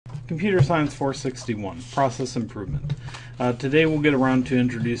Computer Science 461, Process Improvement. Today we'll get around to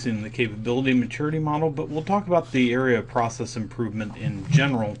introducing the Capability Maturity Model, but we'll talk about the area of process improvement in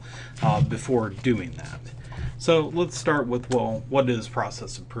general before doing that. So let's start with, well, what is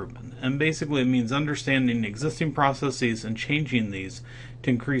process improvement? And basically it means understanding existing processes and changing these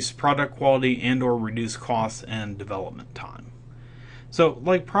to increase product quality and or reduce costs and development time. So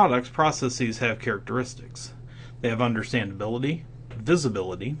like products, processes have characteristics. They have understandability,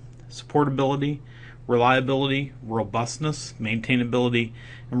 visibility, supportability, reliability, robustness, maintainability,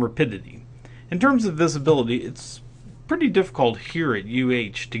 and rapidity. In terms of visibility, it's pretty difficult here at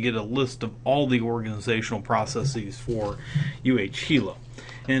UH to get a list of all the organizational processes for UH-Hilo.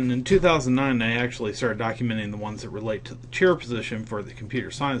 And in 2009, I actually started documenting the ones that relate to the chair position for the computer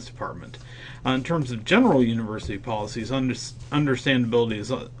science department. In terms of general university policies, understandability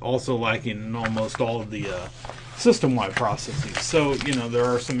is also lacking in almost all of the system-wide processes. So, there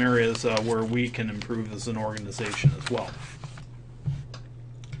are some areas where we can improve as an organization as well.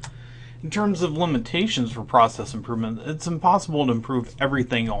 In terms of limitations for process improvement, it's impossible to improve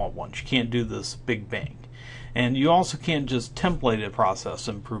everything all at once. You can't do this big bang. And you also can't just template a process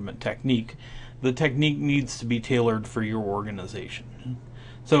improvement technique. The technique needs to be tailored for your organization.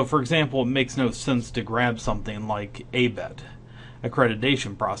 So, for example, it makes no sense to grab something like ABET,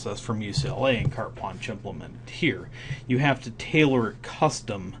 accreditation process from UCLA, and carte blanche implement it here. You have to tailor it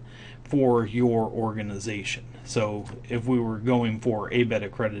custom for your organization. So if we were going for ABET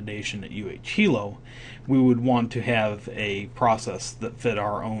accreditation at UH-Hilo, we would want to have a process that fit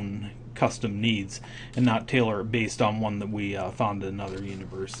our own custom needs and not tailor it based on one that we found at another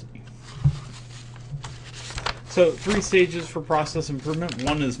university. So 3 stages for process improvement.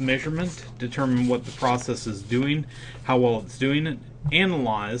 1 is measurement, determine what the process is doing, how well it's doing it.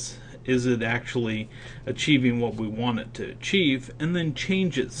 Analyze, is it actually achieving what we want it to achieve, and then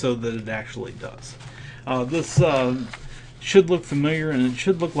change it so that it actually does. This should look familiar, and it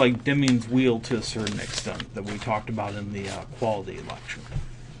should look like Deming's wheel to a certain extent that we talked about in the quality lecture.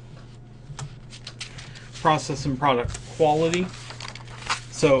 Process and product quality.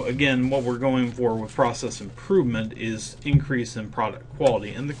 So again, what we're going for with process improvement is increase in product quality.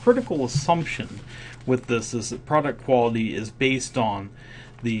 And the critical assumption with this is that product quality is based on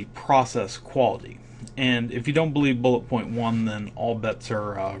the process quality. And if you don't believe bullet point 1, then all bets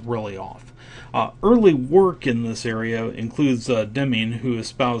are really off. Early work in this area includes Deming, who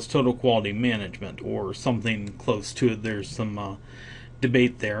espoused total quality management, or something close to it. There's some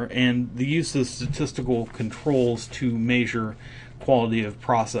debate there, and the use of statistical controls to measure quality of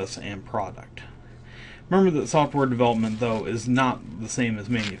process and product. Remember that software development, though, is not the same as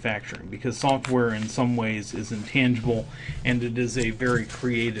manufacturing, because software in some ways is intangible and it is a very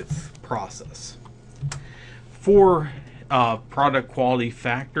creative process. 4 product quality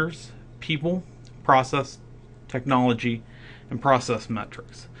factors: people, process, technology, and process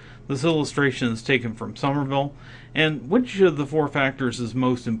metrics. This illustration is taken from Somerville, and which of the 4 factors is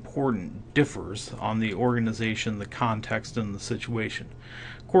most important differs on the organization, the context, and the situation.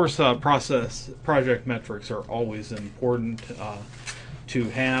 Of course, project metrics are always important to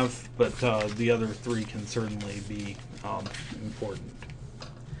have, but the other 3 can certainly be important.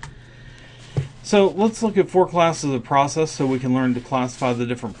 So let's look at 4 classes of process so we can learn to classify the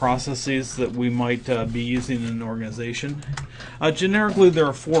different processes that we might be using in an organization. Generically, there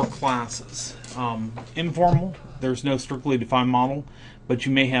are 4 classes. Informal, there's no strictly defined model, but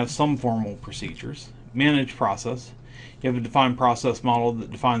you may have some formal procedures. Managed process, you have a defined process model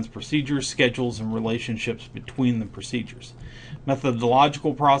that defines procedures, schedules, and relationships between the procedures.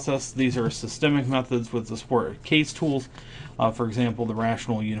 Methodological process, these are systemic methods with the support of case tools, for example, the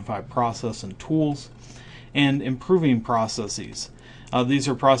Rational Unified Process and tools. And improving processes, these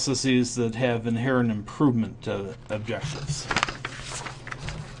are processes that have inherent improvement objectives.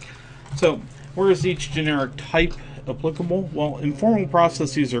 So, where is each generic type applicable? Well, informal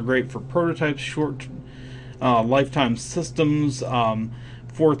processes are great for prototypes, short lifetime systems,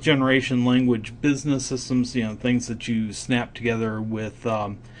 4th generation language business systems, things that you snap together with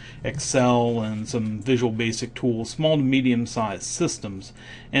Excel and some Visual Basic tools, small to medium sized systems.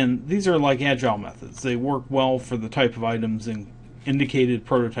 And these are like agile methods. They work well for the type of items indicated,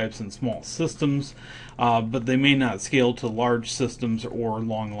 prototypes, and small systems, but they may not scale to large systems or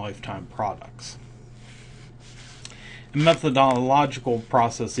long lifetime products. And methodological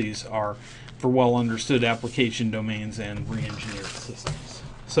processes are for well understood application domains and re-engineered systems.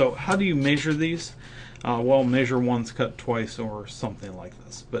 So how do you measure these? Well, measure once, cut twice, or something like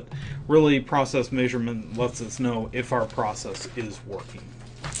this. But really, process measurement lets us know if our process is working.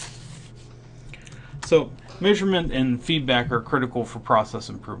 So measurement and feedback are critical for process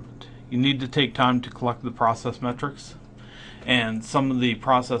improvement. You need to take time to collect the process metrics, and some of the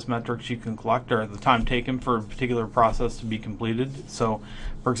process metrics you can collect are the time taken for a particular process to be completed. So,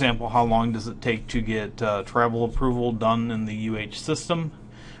 for example, how long does it take to get travel approval done in the UH system?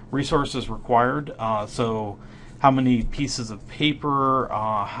 Resources required, so how many pieces of paper,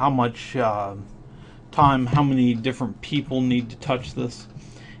 how much time, how many different people need to touch this.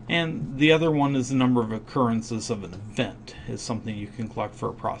 And the other one is the number of occurrences of an event is something you can collect for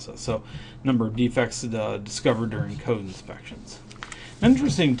a process. So number of defects discovered during code inspections. An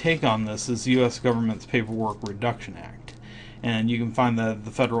interesting take on this is the U.S. government's Paperwork Reduction Act. And you can find that at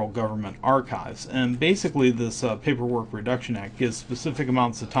the Federal Government Archives. And basically this Paperwork Reduction Act gives specific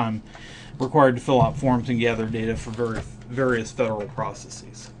amounts of time required to fill out forms and gather data for various federal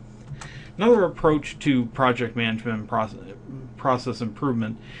processes. Another approach to project management and process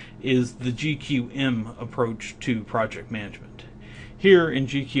improvement is the GQM approach to project management. Here in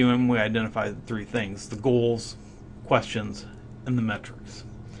GQM we identify three things: the goals, questions, and the metrics.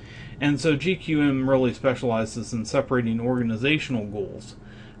 And so GQM really specializes in separating organizational goals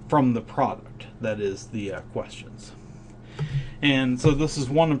from the product, that is the questions. And so this is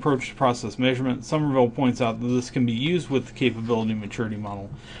one approach to process measurement. Somerville points out that this can be used with the capability maturity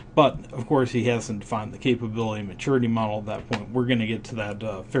model, but of course he hasn't defined the capability maturity model at that point. We're going to get to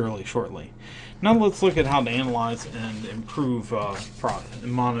that fairly shortly. Now let's look at how to analyze and improve and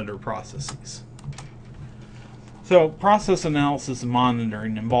monitor processes. So process analysis and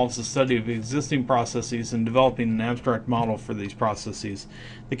monitoring involves the study of existing processes and developing an abstract model for these processes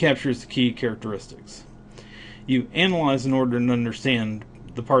that captures the key characteristics. You analyze in order to understand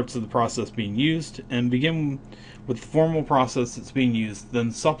the parts of the process being used, and begin with the formal process that's being used,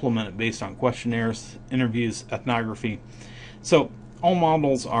 then supplement it based on questionnaires, interviews, ethnography. So all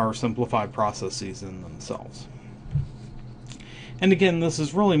models are simplified processes in themselves. And again, this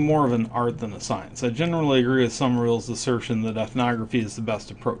is really more of an art than a science. I generally agree with Somerville's assertion that ethnography is the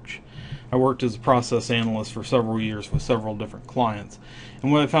best approach. I worked as a process analyst for several years with several different clients,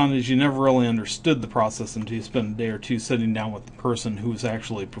 and what I found is you never really understood the process until you spent a day or two sitting down with the person who was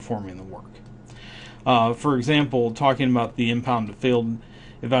actually performing the work. For example, talking about the impound of failed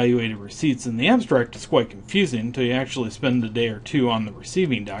evaluated receipts in the abstract is quite confusing until you actually spend a day or two on the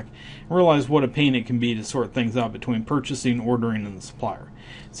receiving dock and realize what a pain it can be to sort things out between purchasing, ordering, and the supplier.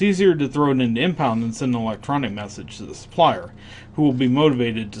 It's easier to throw it into impound than send an electronic message to the supplier, who will be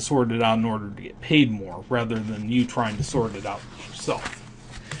motivated to sort it out in order to get paid more, rather than you trying to sort it out yourself.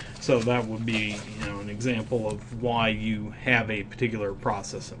 So that would be, an example of why you have a particular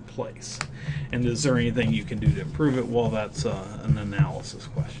process in place. And is there anything you can do to improve it? Well, that's an analysis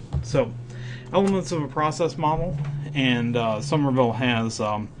question. So, elements of a process model, and Somerville has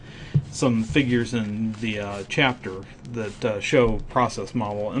some figures in the chapter that show process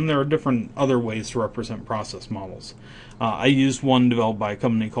model, and there are different other ways to represent process models. I used one developed by a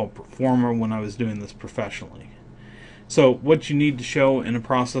company called Performa when I was doing this professionally. So what you need to show in a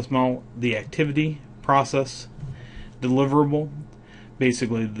process model: the activity, process, deliverable,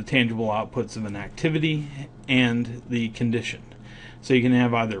 basically the tangible outputs of an activity, and the condition. So you can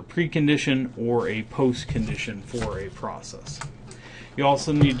have either a precondition or a post-condition for a process. You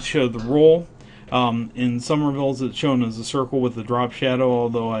also need to show the role. In Somerville's it's shown as a circle with a drop shadow,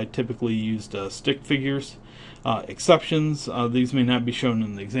 although I typically used stick figures. Exceptions, these may not be shown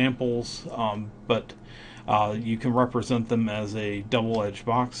in the examples, but you can represent them as a double-edged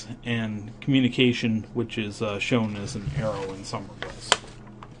box, and communication, which is shown as an arrow in Somerville's.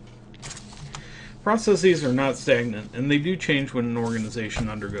 Processes are not stagnant, and they do change when an organization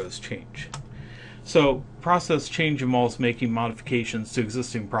undergoes change. So, process change involves making modifications to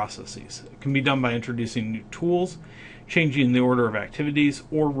existing processes. It can be done by introducing new tools, changing the order of activities,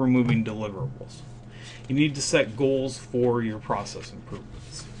 or removing deliverables. You need to set goals for your process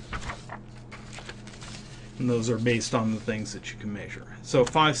improvements. And those are based on the things that you can measure. So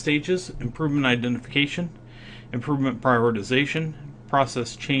 5 stages: improvement identification, improvement prioritization,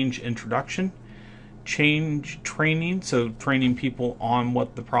 process change introduction, change training, so training people on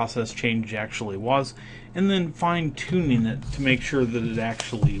what the process change actually was, and then fine-tuning it to make sure that it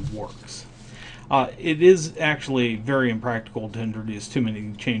actually works. It is actually very impractical to introduce too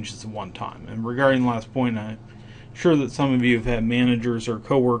many changes at one time. And regarding the last point, I'm sure that some of you have had managers or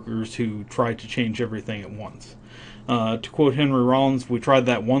coworkers who try to change everything at once. To quote Henry Rollins, we tried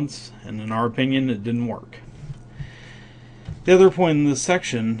that once, and in our opinion, it didn't work. The other point in this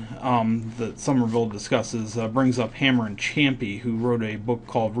section that Somerville discusses brings up Hammer and Champy, who wrote a book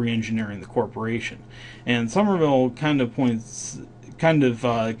called Reengineering the Corporation. And Somerville kind of kind of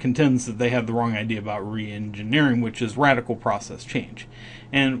contends that they have the wrong idea about re-engineering, which is radical process change.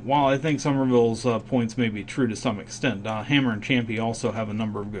 And while I think Somerville's points may be true to some extent, Hammer and Champy also have a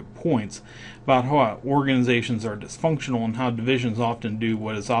number of good points about how organizations are dysfunctional and how divisions often do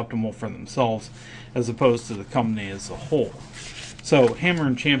what is optimal for themselves as opposed to the company as a whole. So Hammer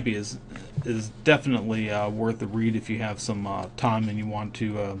and Champy is definitely worth a read if you have some time and you want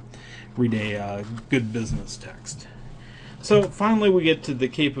to read a good business text. So finally we get to the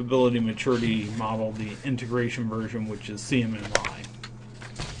capability maturity model, the integration version, which is CMMI.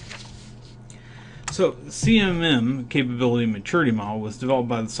 So CMM, Capability Maturity Model, was developed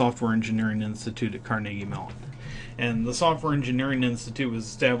by the Software Engineering Institute at Carnegie Mellon. And the Software Engineering Institute was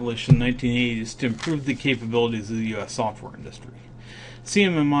established in the 1980s to improve the capabilities of the U.S. software industry.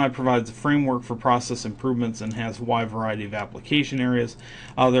 CMMI provides a framework for process improvements and has a wide variety of application areas.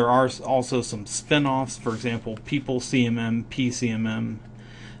 There are also some spin-offs, for example, People CMM, PCMM,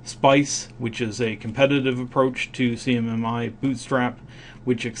 SPICE, which is a competitive approach to CMMI, Bootstrap,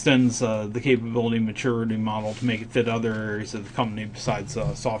 which extends the capability maturity model to make it fit other areas of the company besides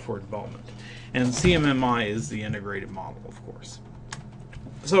software development. And CMMI is the integrated model, of course.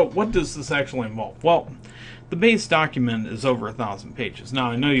 So what does this actually involve? Well, the base document is over 1,000 pages.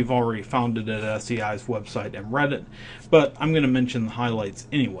 Now, I know you've already found it at SEI's website and read it, but I'm going to mention the highlights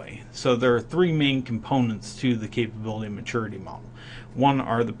anyway. So there are three main components to the capability maturity model. One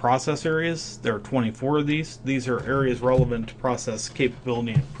are the process areas. There are 24 of these. These are areas relevant to process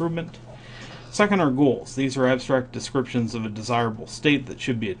capability improvement. Second are goals. These are abstract descriptions of a desirable state that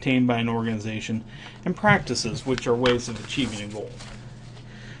should be attained by an organization, and practices, which are ways of achieving a goal.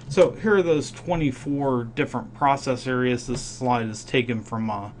 So here are those 24 different process areas. This slide is taken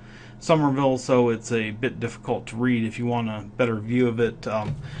from Somerville, so it's a bit difficult to read. If you want a better view of it,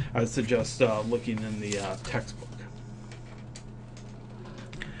 I would suggest looking in the textbook.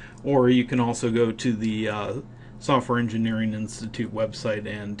 Or you can also go to the Software Engineering Institute website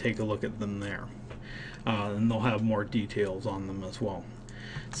and take a look at them there. And they'll have more details on them as well.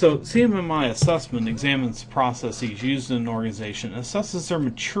 So CMMI assessment examines processes used in an organization and assesses their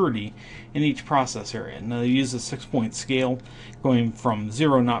maturity in each process area. Now they use a 6-point scale going from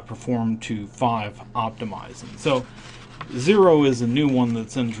 0 not performed to 5 optimizing. So 0 is a new one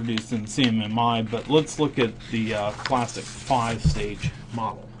that's introduced in CMMI, but let's look at the classic 5-stage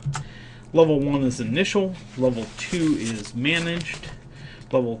model. Level 1 is initial, level 2 is managed,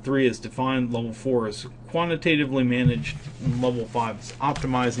 level 3 is defined, level 4 is quantitatively managed, and level 5 is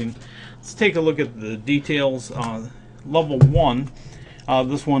optimizing. Let's take a look at the details. Level 1,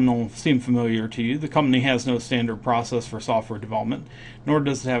 this one will seem familiar to you. The company has no standard process for software development, nor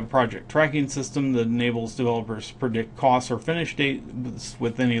does it have a project tracking system that enables developers to predict costs or finish dates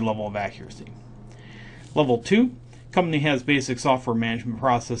with any level of accuracy. Level 2, company has basic software management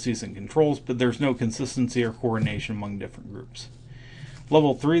processes and controls, but there's no consistency or coordination among different groups.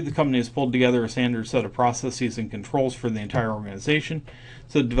 Level 3, the company has pulled together a standard set of processes and controls for the entire organization,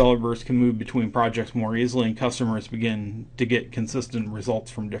 so that developers can move between projects more easily and customers begin to get consistent results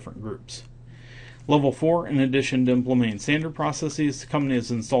from different groups. Level 4, in addition to implementing standard processes, the company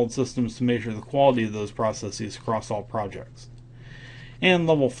has installed systems to measure the quality of those processes across all projects. And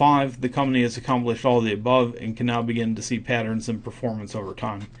level 5, the company has accomplished all of the above and can now begin to see patterns in performance over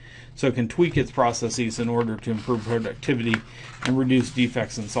time, so it can tweak its processes in order to improve productivity and reduce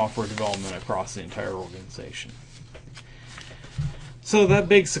defects in software development across the entire organization. So that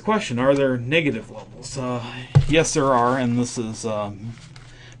begs the question, are there negative levels? Yes, there are, and this is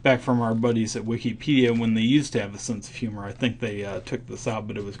back from our buddies at Wikipedia when they used to have a sense of humor. I think they took this out,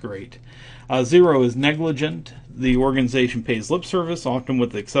 but it was great. 0 is negligent. The organization pays lip service, often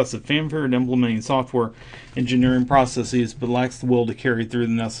with excessive fanfare, in implementing software engineering processes, but lacks the will to carry through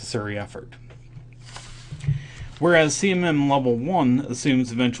the necessary effort. Whereas CMM Level 1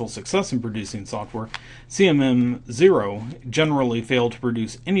 assumes eventual success in producing software, CMM 0 generally fail to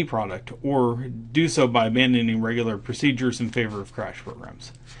produce any product, or do so by abandoning regular procedures in favor of crash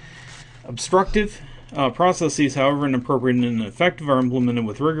programs. Obstructive processes, however inappropriate and ineffective, are implemented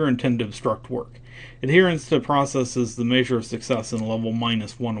with rigor and tend to obstruct work. Adherence to process is the measure of success in a level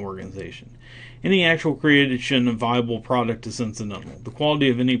 -1 organization. Any actual creation of viable product is incidental. The quality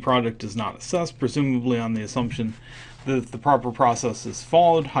of any product is not assessed, presumably on the assumption that if the proper process is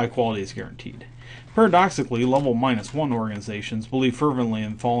followed, high quality is guaranteed. Paradoxically, level -1 organizations believe fervently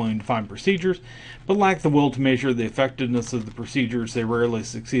in following defined procedures, but lack the will to measure the effectiveness of the procedures. They rarely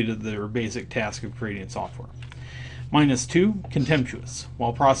succeed at their basic task of creating software. -2, contemptuous.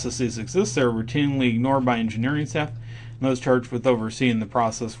 While processes exist, they are routinely ignored by engineering staff and those charged with overseeing the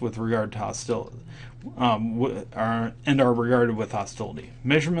process with regard to and are regarded with hostility.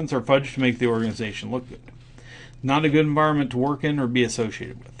 Measurements are fudged to make the organization look good. Not a good environment to work in or be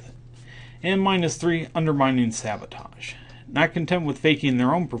associated with. And -3, undermining sabotage. Not content with faking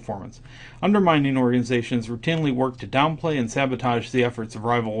their own performance, undermining organizations routinely work to downplay and sabotage the efforts of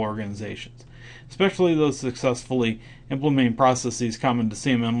rival organizations, especially those successfully implementing processes common to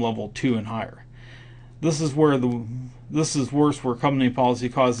CMM level 2 and higher. This is worse where company policy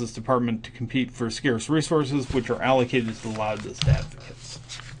causes department to compete for scarce resources which are allocated to the loudest advocates.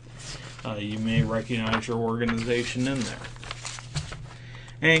 You may recognize your organization in there.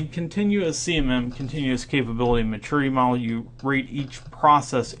 And continuous CMM, continuous capability maturity model, you rate each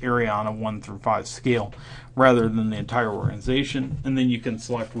process area on a 1 through 5 scale rather than the entire organization, and then you can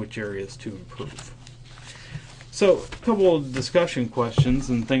select which areas to improve. So, a couple of discussion questions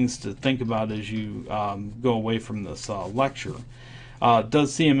and things to think about as you go away from this lecture.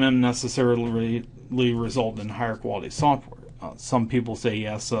 Does CMM necessarily result in higher quality software? Some people say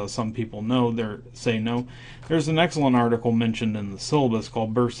yes, some people say no. There's an excellent article mentioned in the syllabus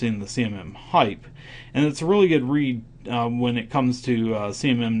called Bursting the CMM Hype, and it's a really good read when it comes to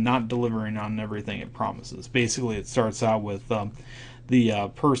CMM not delivering on everything it promises. Basically, it starts out with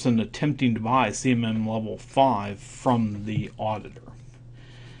the person attempting to buy CMM level 5 from the auditor,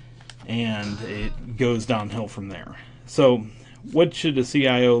 and it goes downhill from there. So, what should a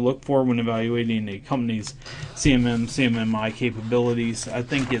CIO look for when evaluating a company's CMM, CMMI capabilities? I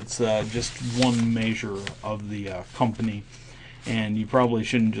think it's just one measure of the company, and you probably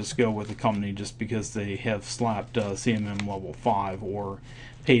shouldn't just go with a company just because they have slapped CMM level 5 or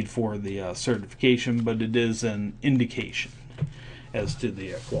paid for the certification, but it is an indication as to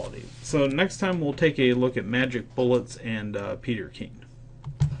the quality. So next time we'll take a look at magic bullets and Peter King.